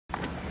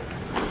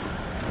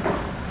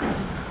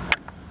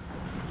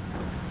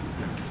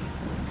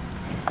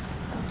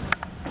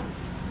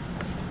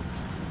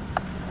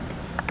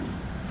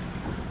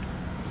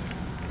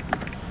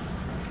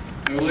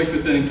would like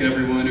to thank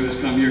everyone who has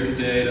come here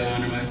today to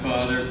honor my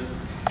father,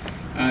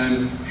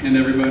 and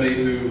everybody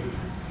who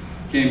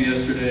came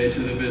yesterday to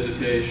the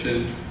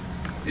visitation.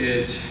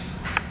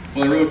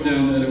 Well, I wrote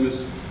down that it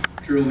was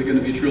truly going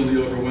to be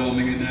truly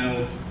overwhelming, and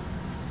now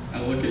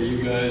I look at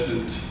you guys,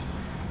 and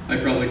I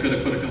probably could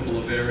have put a couple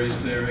of berries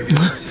there, I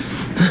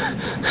guess.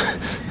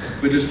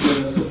 But just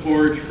the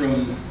support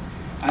from,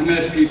 I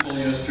met people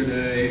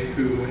yesterday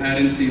who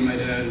hadn't seen my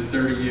dad in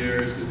 30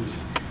 years and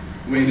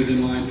waited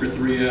in line for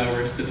 3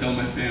 hours to tell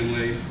my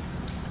family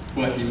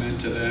what he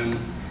meant to them.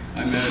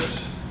 I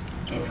met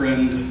a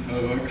friend,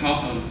 a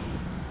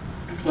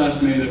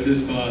classmate of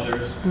his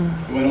father's,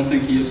 who I don't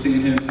think he had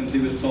seen him since he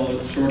was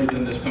shorter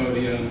than this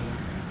podium,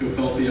 who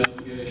felt the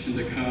obligation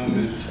to come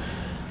and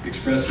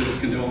express his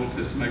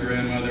condolences to my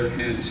grandmother,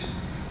 and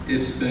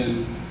it's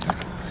been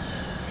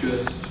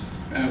just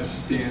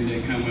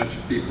outstanding how much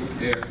people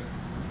care.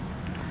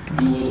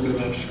 I'm a little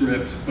bit off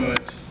script,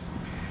 but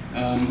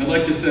I'd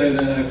like to say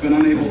that I've been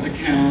unable to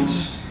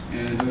count,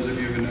 and those of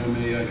you who know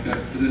me,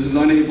 this is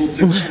unable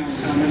to count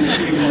how many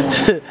people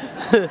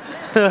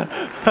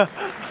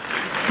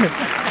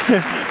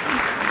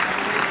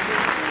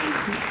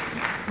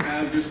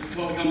have just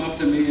come up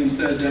to me and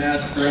said to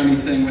ask for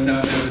anything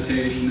without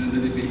hesitation, and that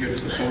they'd be here to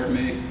support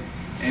me.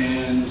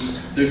 And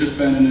there's just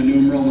been an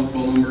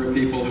innumerable number of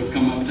people who've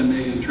come up to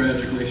me and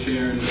tragically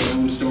shared their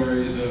own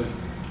stories of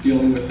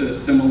dealing with this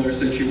similar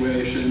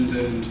situations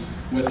and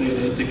what they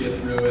did to get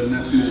through it, and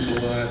that's meant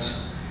a lot.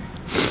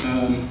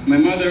 My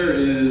mother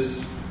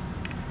is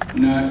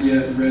not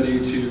yet ready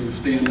to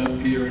stand up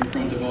here in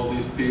front of all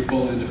these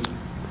people, and I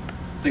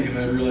think if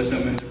I realized how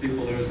many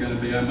people there was going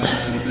to be, I might not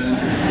have been.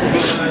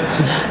 But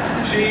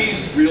she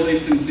really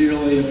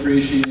sincerely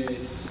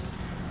appreciates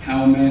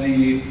how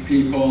many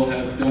people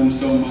have done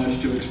so much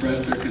to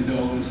express their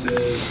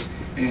condolences,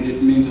 and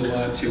it means a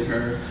lot to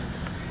her.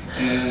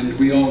 And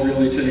we all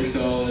really take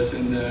solace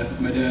in the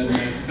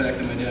fact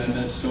that my dad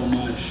meant so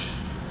much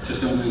to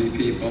so many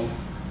people.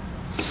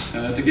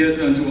 To get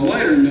onto a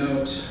lighter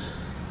note,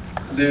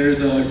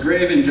 there's a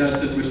grave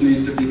injustice which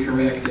needs to be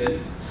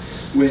corrected,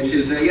 which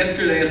is that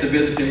yesterday at the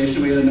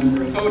visitation we had a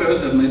number of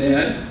photos of my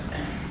dad,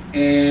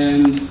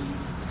 and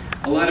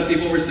a lot of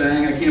people were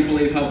saying, I can't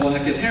believe how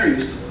black his hair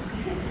used to look.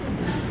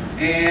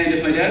 And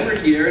if my dad were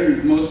here,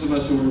 and most of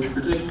us who were,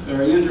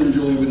 or Andrew and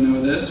Julie would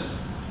know this,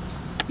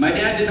 my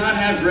dad did not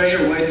have gray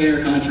or white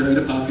hair, contrary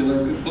to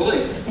popular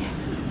belief.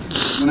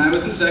 When I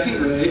was in 2nd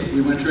grade,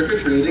 we went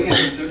trick-or-treating, and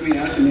he took me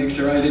out to make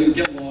sure I didn't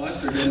get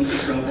lost or get into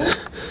trouble.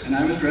 And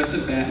I was dressed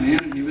as Batman,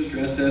 and he was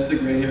dressed as the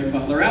gray-haired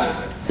butler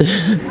Alfred.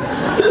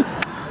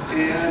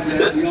 And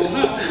as we all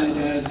know, my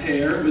dad's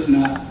hair was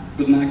not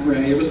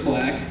gray, it was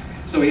black.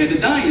 So he had to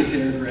dye his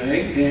hair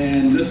gray,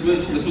 and this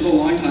was a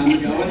long time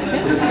ago, and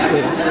this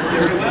didn't work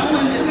very well,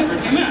 and it never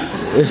came out.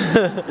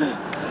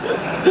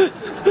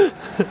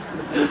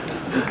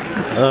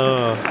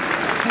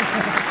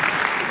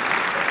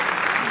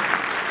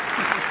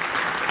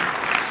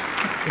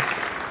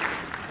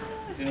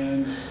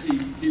 And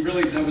he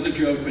really, that was a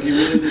joke, but he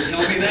really did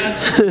tell me that.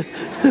 And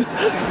I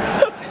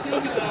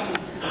think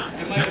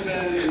it might have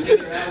been, it was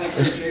either Alex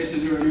or Jason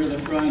who were near the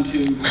front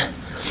who,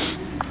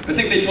 I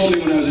think they told me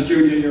when I was a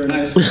junior year in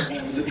high school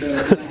that was a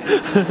joke.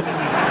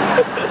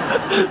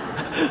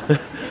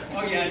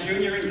 Oh yeah,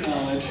 junior in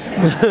college.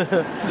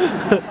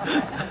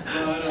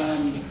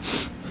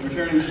 But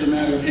returning to the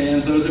matter of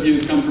hands, those of you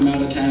who've come from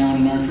out of town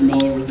and aren't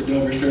familiar with the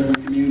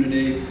Dover-Sherburne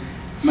community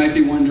might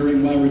be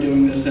wondering why we're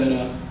doing this at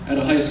a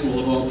high school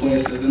of all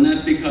places, and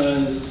that's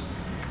because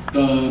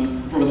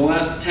for the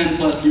last 10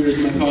 plus years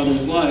of my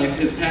father's life,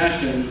 his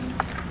passion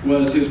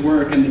was his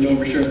work in the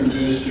Dover-Sherburne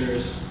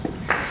Boosters.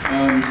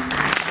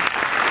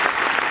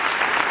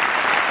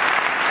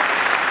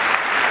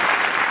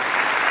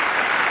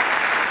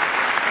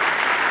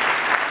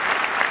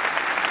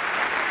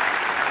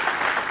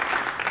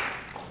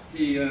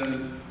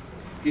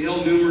 He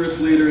held numerous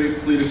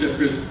leadership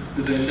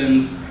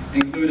positions,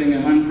 including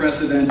an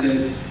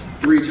unprecedented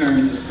 3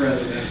 terms as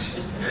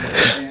president.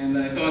 And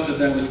I thought that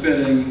that was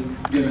fitting,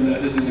 given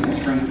that his name is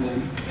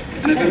Franklin.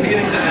 And I've been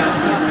meaning to ask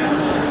my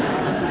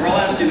grandmother, or I'll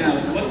ask you now,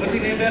 what was he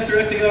named after,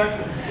 FDR?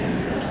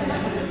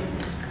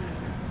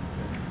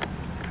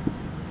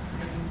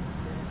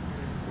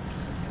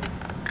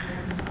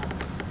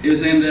 He was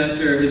named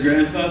after his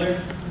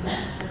grandfather?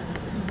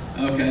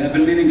 Okay, I've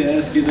been meaning to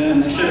ask you that,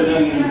 and I should have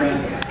done it in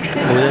private.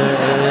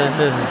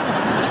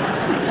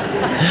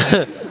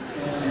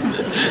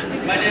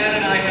 My dad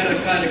and I had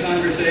a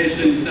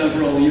conversation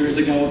several years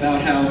ago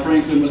about how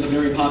Franklin was a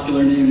very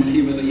popular name when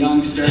he was a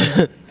youngster,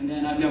 and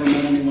then I've never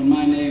met anyone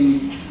my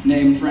name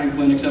named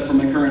Franklin except for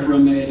my current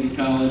roommate in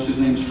college, whose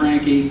name's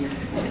Frankie.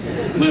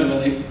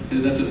 Literally,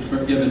 that's his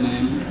given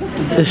name.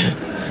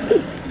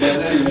 But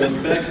anyways,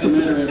 back to the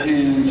matter at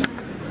hand.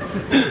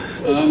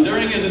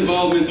 During his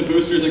involvement, the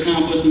Boosters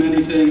accomplished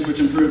many things which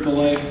improved the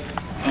life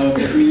of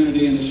the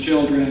community and its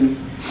children.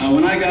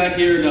 When I got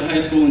here to high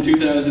school in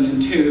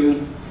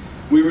 2002,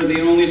 we were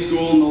the only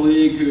school in the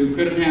league who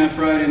couldn't have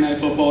Friday night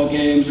football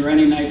games or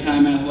any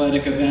nighttime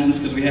athletic events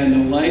because we had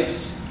no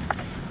lights.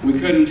 We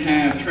couldn't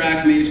have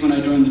track meets when I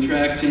joined the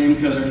track team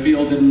because our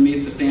field didn't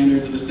meet the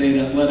standards of the State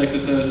Athletics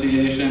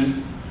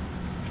Association.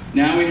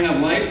 Now we have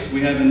lights, we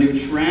have a new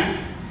track,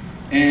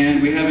 and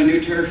we have a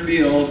new turf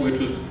field, which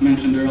was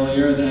mentioned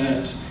earlier,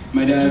 that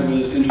my dad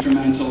was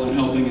instrumental in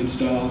helping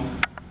install.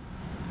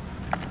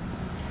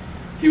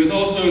 He was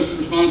also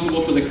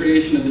responsible for the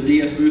creation of the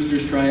DS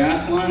Boosters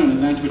Triathlon, an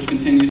event which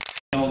continues to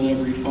be held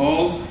every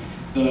fall.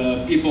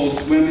 The people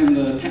swim in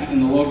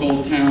the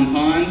local town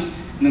pond,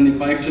 and then they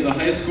bike to the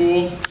high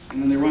school, and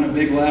then they run a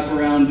big lap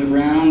around the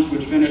grounds,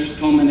 which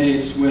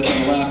culminates with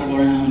a lap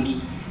around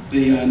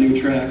the new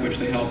track, which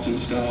they helped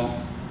install.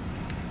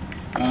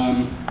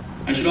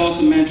 I should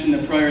also mention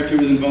that prior to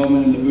his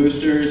involvement in the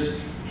Boosters,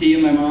 he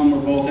and my mom were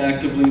both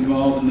actively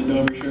involved in the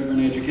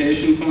Dover-Sherburne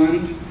Education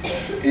Fund,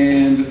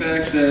 and the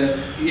fact that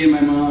he and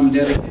my mom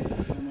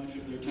dedicated so much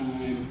of their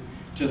time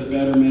to the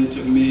betterment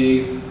of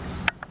me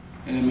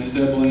and my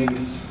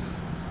siblings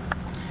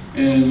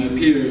and my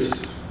peers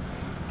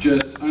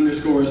just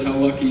underscores how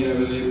lucky I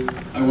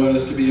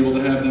was to be able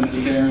to have them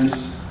as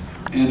parents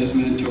and as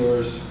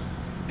mentors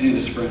and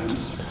as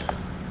friends.